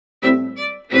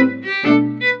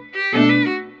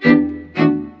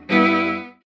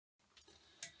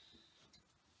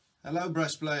Hello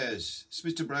brass players, it's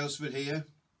Mr. Brailsford here.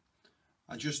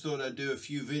 I just thought I'd do a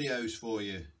few videos for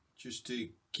you just to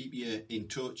keep you in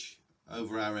touch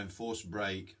over our enforced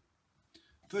break.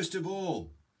 First of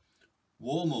all,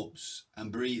 warm-ups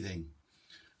and breathing.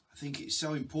 I think it's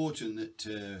so important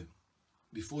that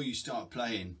before you start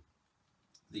playing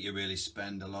that you really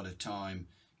spend a lot of time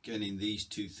getting these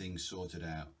two things sorted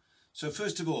out. So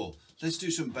first of all, let's do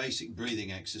some basic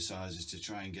breathing exercises to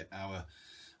try and get our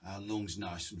lungs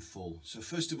nice and full. So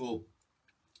first of all,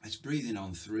 let's breathe in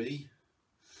on 3.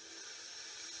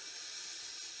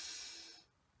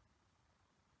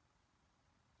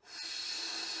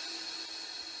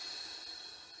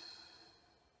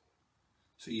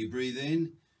 So you breathe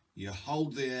in, you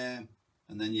hold the air,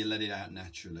 and then you let it out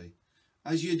naturally.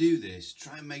 As you do this,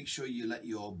 try and make sure you let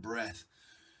your breath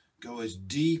go as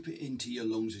deep into your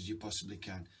lungs as you possibly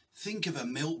can. Think of a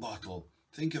milk bottle.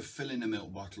 Think of filling a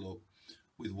milk bottle up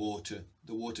with water.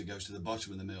 The water goes to the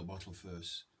bottom of the milk bottle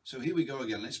first. So here we go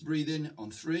again. Let's breathe in on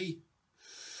 3.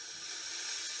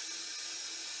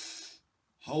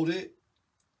 Hold it.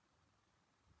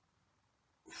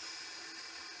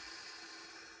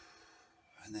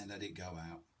 And then let it go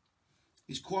out.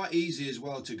 It's quite easy as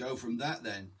well to go from that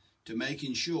then to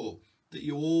making sure that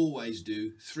you always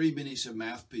do 3 minutes of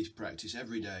mouthpiece practice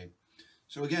every day.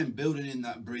 So again, building in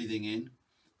that breathing in.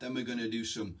 Then we're going to do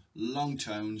some long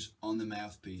tones on the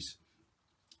mouthpiece.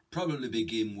 Probably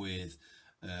begin with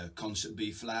concert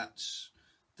B flats,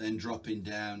 then dropping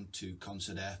down to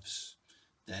concert Fs,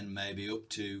 then maybe up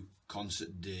to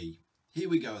concert D. Here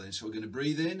we go then. So we're going to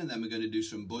breathe in and then we're going to do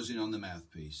some buzzing on the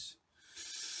mouthpiece.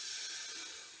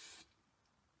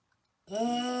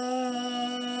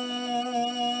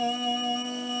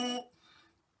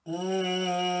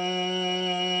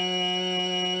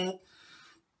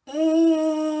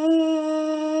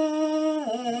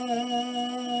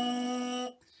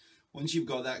 Once you've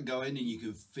got that going and you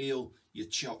can feel your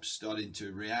chops starting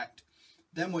to react,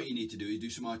 then what you need to do is do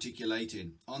some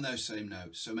articulating on those same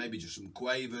notes. So maybe just some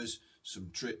quavers, some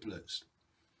triplets.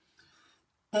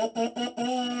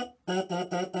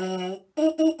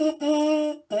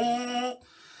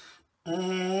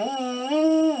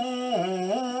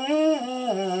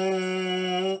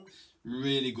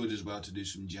 Really good as well to do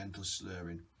some gentle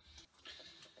slurring.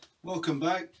 Welcome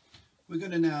back. We're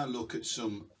going to now look at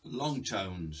some long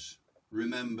tones.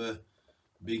 Remember,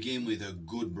 begin with a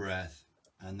good breath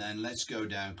and then let's go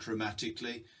down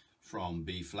chromatically from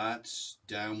B flats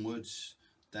downwards.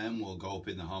 Then we'll go up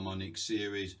in the harmonic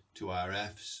series to our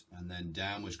Fs and then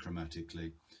downwards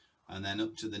chromatically. And then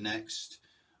up to the next,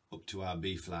 up to our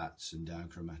B flats and down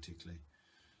chromatically.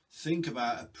 Think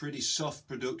about a pretty soft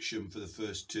production for the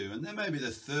first 2 and then maybe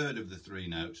the third of the 3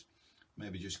 notes.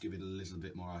 Maybe just give it a little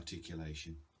bit more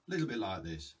articulation. A little bit like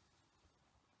this.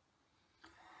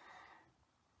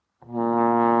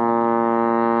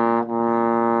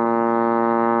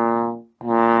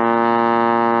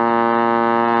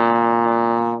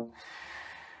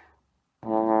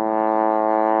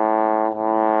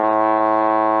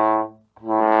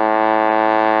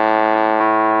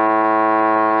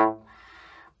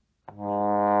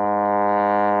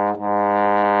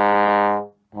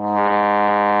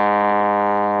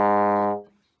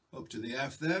 Up to the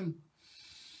F then.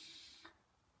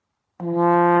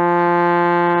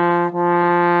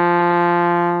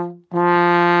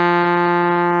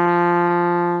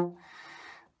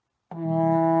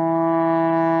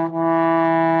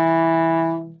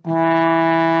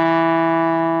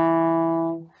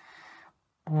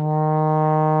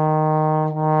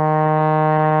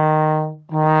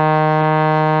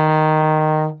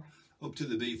 Up to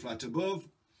the B flat above.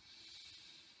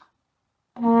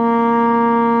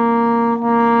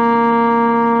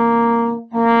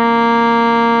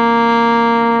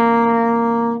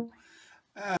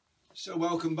 So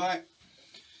welcome back.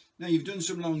 Now you've done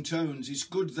some long tones. It's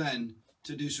good then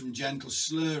to do some gentle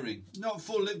slurring. Not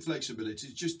full lip flexibility,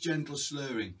 it's just gentle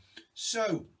slurring.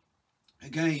 So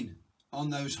again, on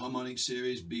those harmonic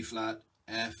series, B flat,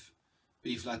 F,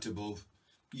 B flat above,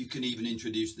 you can even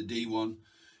introduce the D one.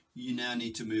 You now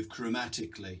need to move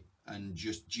chromatically and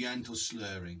just gentle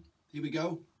slurring. Here we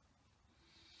go.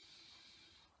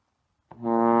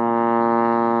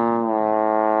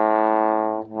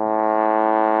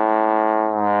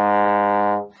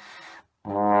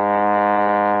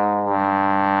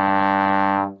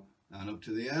 And up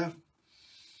to the F.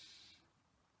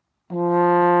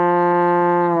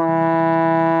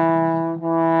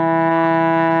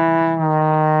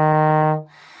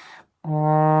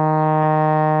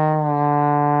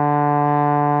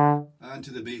 And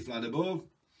to the B flat above.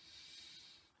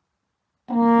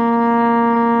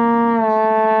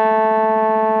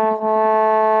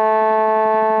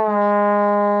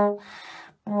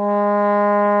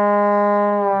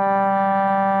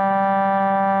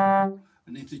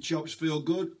 the chops feel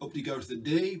good, up you go to the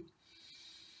D.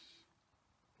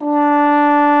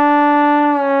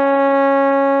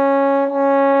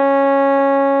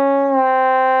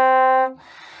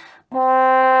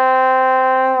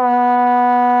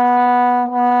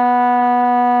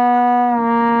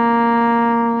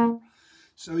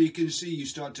 So you can see you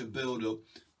start to build up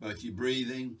both your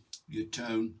breathing, your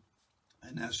tone,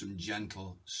 and now some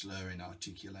gentle slurring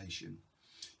articulation.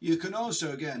 You can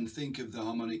also again think of the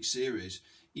harmonic series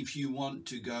if you want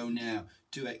to go now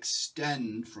to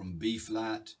extend from B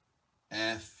flat,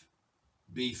 F,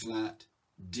 B flat,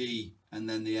 D, and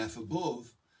then the F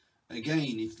above.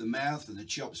 Again, if the mouth and the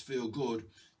chops feel good,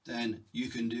 then you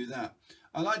can do that.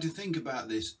 I like to think about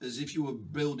this as if you were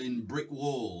building brick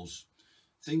walls.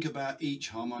 Think about each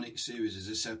harmonic series as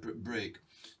a separate brick.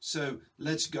 So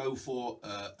let's go for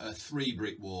a 3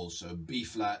 brick wall. So B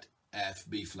flat, F,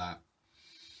 B flat.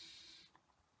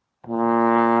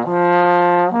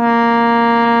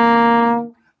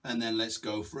 And then let's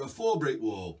go for a 4 brick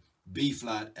wall. B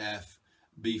flat, F,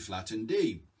 B flat and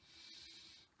D.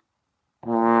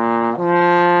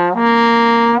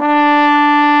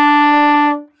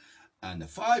 And a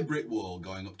 5 brick wall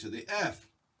going up to the F.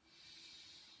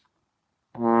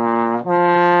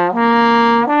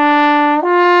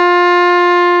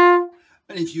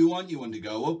 And if you want to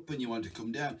go up and you want to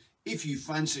come down. If you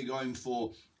fancy going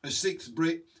for a 6th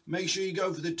brick, make sure you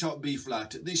go for the top B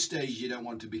flat. At this stage, you don't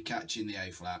want to be catching the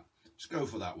A flat. Let's go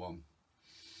for that one.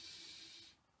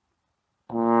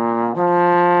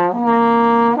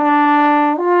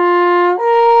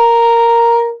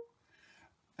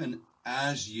 And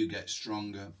as you get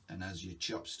stronger and as your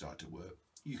chops start to work,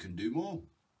 you can do more.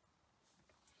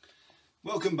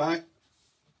 Welcome back.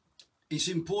 It's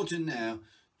important now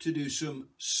to do some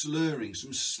slurring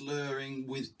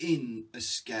within a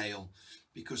scale,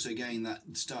 because again that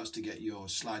starts to get your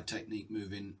slide technique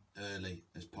moving early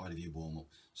as part of your warm-up.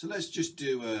 So let's just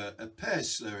do a pair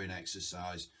slurring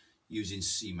exercise using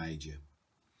C major.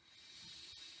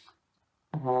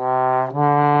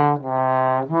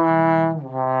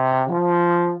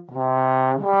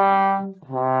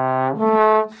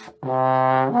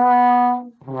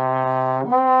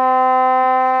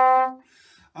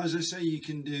 As I say, you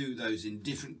can do those in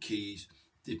different keys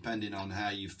depending on how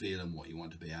you feel and what you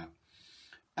want to be at.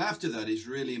 After that, it's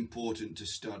really important to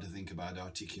start to think about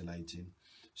articulating.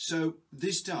 So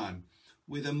this time,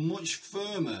 with a much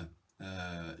firmer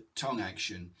tongue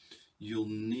action, you'll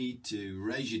need to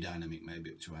raise your dynamic maybe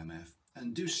up to MF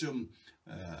and do some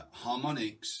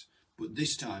harmonics, but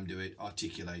this time do it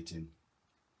articulating.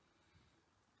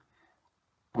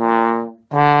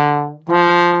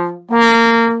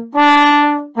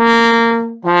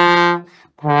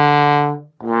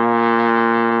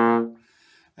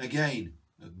 Again,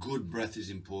 a good breath is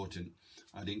important.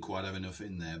 I didn't quite have enough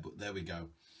in there, but there we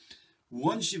go.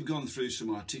 Once you've gone through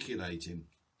some articulating,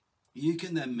 you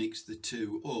can then mix the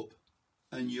two up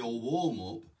and your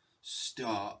warm-up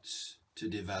starts to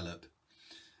develop.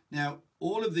 Now,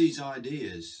 all of these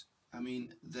ideas, I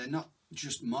mean, they're not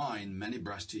just mine. Many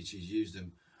brass teachers use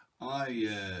them. I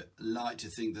like to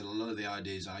think that a lot of the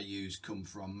ideas I use come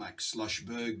from Max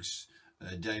Schlossberg's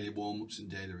daily warm-ups and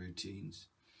daily routines.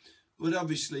 But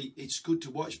obviously, it's good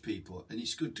to watch people, and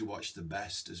it's good to watch the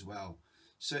best as well.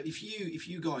 So if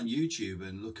you go on YouTube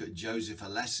and look at Joseph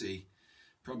Alessi,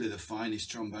 probably the finest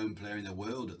trombone player in the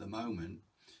world at the moment,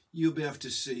 you'll be able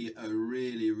to see a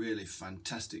really, really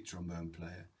fantastic trombone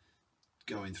player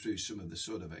going through some of the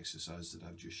sort of exercises that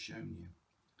I've just shown you.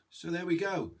 So there we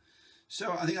go.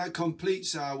 So I think that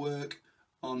completes our work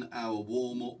on our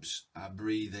warm-ups, our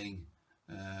breathing.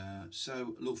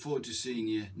 So look forward to seeing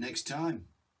you next time.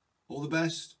 All the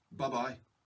best. Bye-bye.